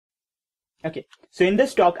Okay, so in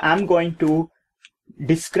this talk, I'm going to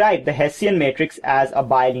describe the Hessian matrix as a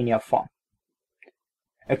bilinear form.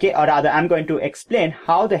 Okay, or rather, I'm going to explain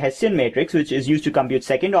how the Hessian matrix, which is used to compute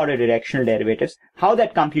second order directional derivatives, how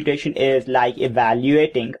that computation is like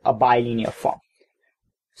evaluating a bilinear form.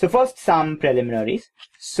 So first, some preliminaries.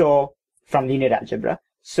 So from linear algebra.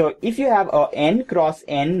 So if you have a n cross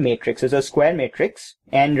n matrix, it's a square matrix,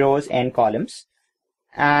 n rows, n columns,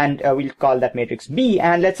 and we'll call that matrix B,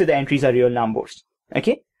 and let's say the entries are real numbers.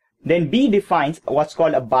 Okay, then B defines what's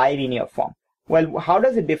called a bilinear form. Well, how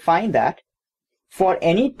does it define that? For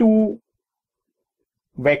any two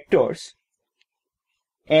vectors,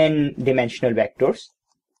 n dimensional vectors,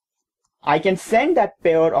 I can send that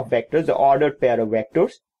pair of vectors, the ordered pair of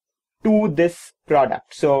vectors, to this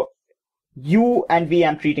product. So U and V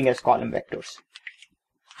I'm treating as column vectors.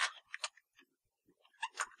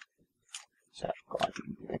 So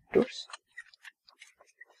column vectors.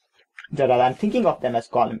 I'm thinking of them as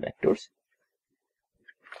column vectors.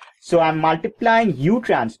 So I'm multiplying U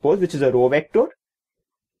transpose, which is a row vector,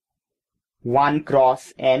 1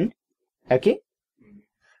 cross n, okay,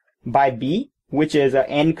 by B, which is a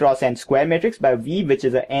n cross n square matrix, by V, which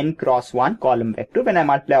is a n cross 1 column vector. When I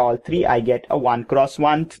multiply all three, I get a 1 cross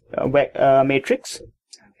 1 matrix,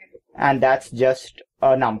 and that's just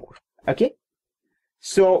a number. Okay.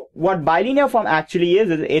 So what bilinear form actually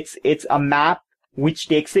is it's a map which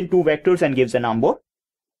takes in two vectors and gives a number.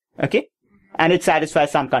 Okay, and it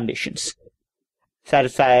satisfies some conditions,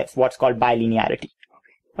 satisfies what's called bilinearity.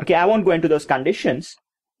 Okay, I won't go into those conditions,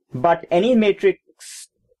 but any matrix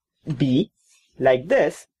B like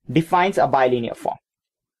this defines a bilinear form.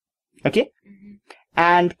 Okay,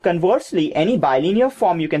 and conversely, any bilinear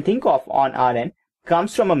form you can think of on Rn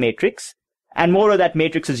comes from a matrix, and moreover, that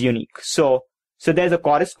matrix is unique. So there's a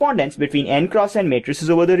correspondence between n cross n matrices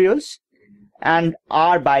over the reals and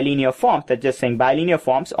our bilinear forms. That's just saying bilinear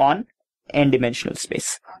forms on n-dimensional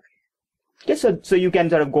space. Okay, so you can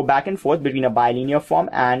sort of go back and forth between a bilinear form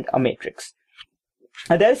and a matrix.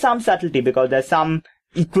 Now, there is some subtlety because there's some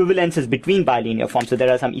equivalences between bilinear forms. So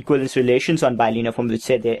there are some equivalence relations on bilinear forms which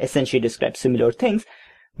say they essentially describe similar things.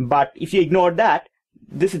 But if you ignore that,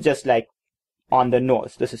 this is just like on the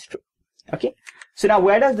nose. This is true. Okay. So now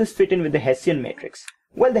where does this fit in with the Hessian matrix?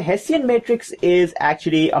 Well, the Hessian matrix is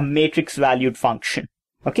actually a matrix valued function.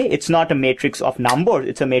 Okay. It's not a matrix of numbers.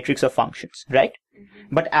 It's a matrix of functions, right?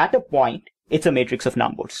 But at a point, it's a matrix of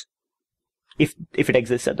numbers. If it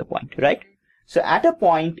exists at the point, right? So at a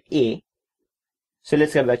point A, so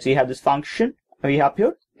let's go back. So you have this function. Are we up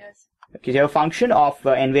here? Yes. Okay, so you have a function of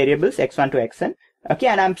n variables, x1 to xn. Okay,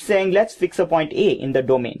 and I'm saying let's fix a point A in the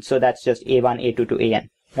domain. So that's just a1, a2 to an,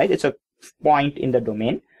 right? It's a point in the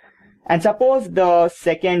domain. And suppose the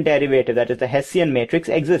second derivative, that is the Hessian matrix,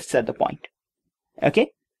 exists at the point.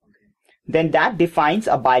 Okay? Then that defines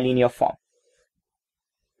a bilinear form.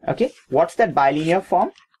 Okay, what's that bilinear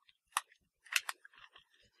form?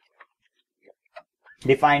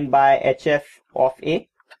 Defined by HF of A.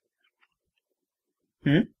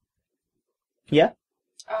 Yeah?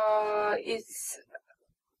 It's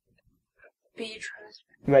B transpose.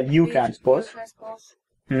 Well, U transpose.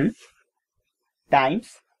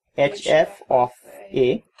 Times HF of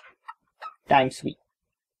A times V.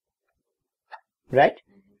 Right?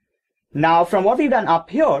 Now, from what we've done up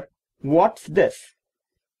here, what's this?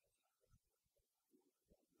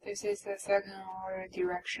 This is the second order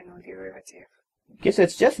directional derivative. Okay, so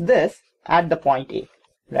it's just this at the point A,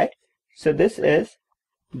 right? So this is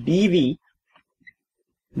dV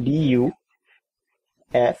du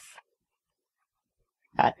f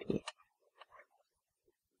at A.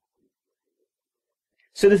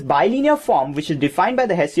 So this bilinear form, which is defined by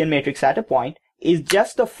the Hessian matrix at a point, is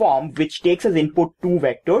just a form which takes as input two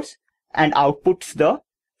vectors and outputs the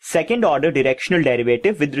second order directional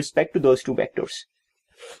derivative with respect to those two vectors.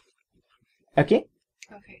 Okay?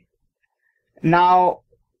 Okay. Now,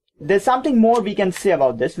 there's something more we can say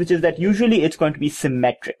about this, which is that usually it's going to be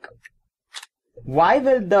symmetric. Why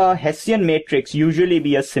will the Hessian matrix usually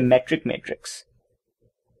be a symmetric matrix?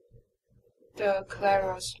 The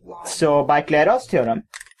Clairaut's law. So by Clairaut's theorem,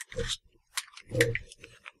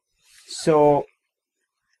 so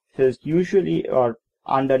there's usually, or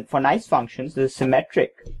under, for nice functions, there's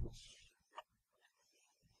symmetric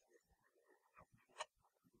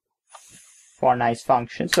for nice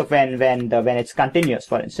functions. So when it's continuous,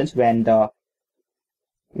 for instance, when the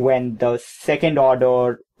second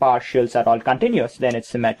order partials are all continuous, then it's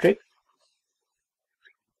symmetric.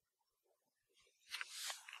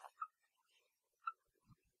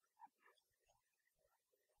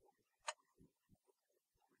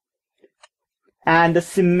 And the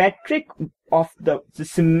symmetric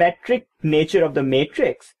nature of the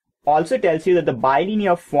matrix also tells you that the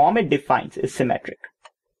bilinear form it defines is symmetric.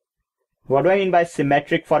 What do I mean by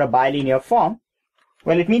symmetric for a bilinear form?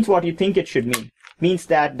 Well, it means what you think it should mean. It means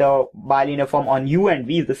that the bilinear form on U and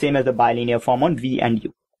V is the same as the bilinear form on V and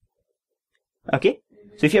U. Okay?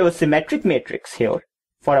 So if you have a symmetric matrix here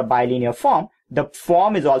for a bilinear form, the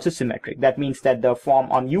form is also symmetric. That means that the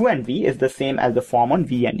form on U and V is the same as the form on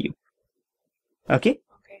V and U. Okay?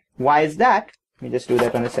 Okay. Why is that? Let me just do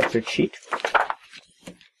that on a separate sheet.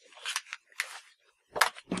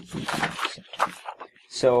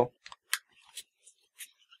 So,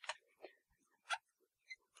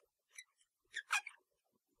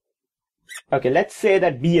 okay, let's say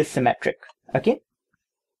that B is symmetric. Okay?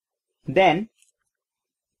 Then,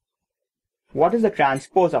 what is the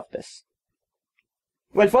transpose of this?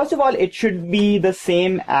 Well, first of all, it should be the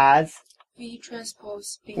same as V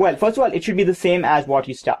transpose B. Well, first of all, it should be the same as what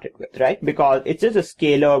you started with, right? Because it's just a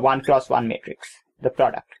scalar 1 cross 1 matrix, the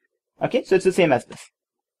product. Okay, so it's the same as this.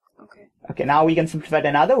 Okay. Okay, now we can simplify it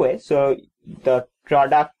another way. So the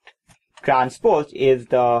product transpose is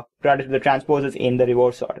the product of the transposes in the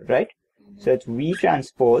reverse order, right? So it's V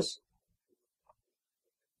transpose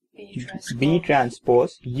B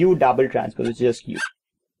transpose U double transpose, which is just U.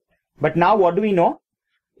 But now what do we know?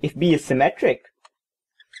 If B is symmetric,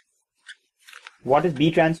 what is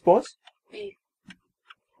B transpose? B.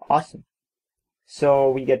 Awesome. So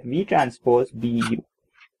we get V transpose BU.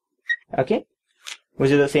 Okay?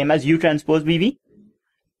 Which is the same as U transpose BV.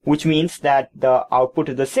 Which means that the output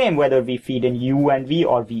is the same whether we feed in U and V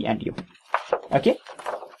or V and U. Okay?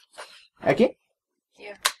 Okay?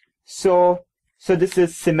 Yeah. So this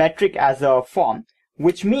is symmetric as a form,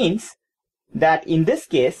 which means that in this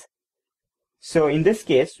case, we'll just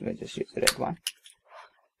use the red one.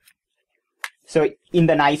 So in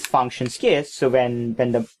the nice functions case, so when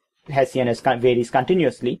the Hessian varies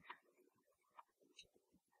continuously,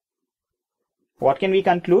 what can we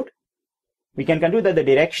conclude? We can conclude that the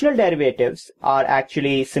directional derivatives are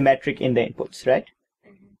actually symmetric in the inputs, right?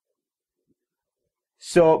 Mm-hmm.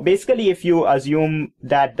 So basically, if you assume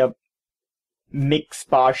that the mixed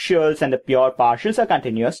partials and the pure partials are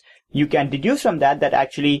continuous, you can deduce from that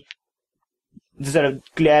actually the sort of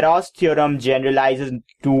Clairaut's theorem generalizes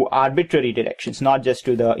to arbitrary directions, not just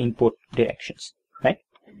to the input directions, right?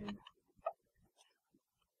 Mm-hmm.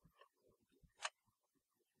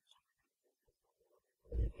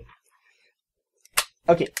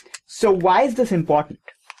 Okay, so why is this important?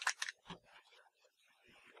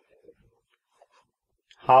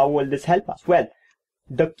 How will this help us? Well,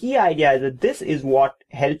 the key idea is that this is what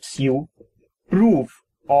helps you prove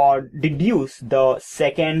or deduce the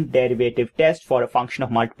second derivative test for a function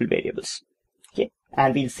of multiple variables. Okay,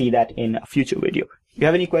 and we'll see that in a future video. Do you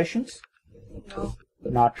have any questions? No.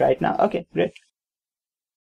 Not right now? Okay, great.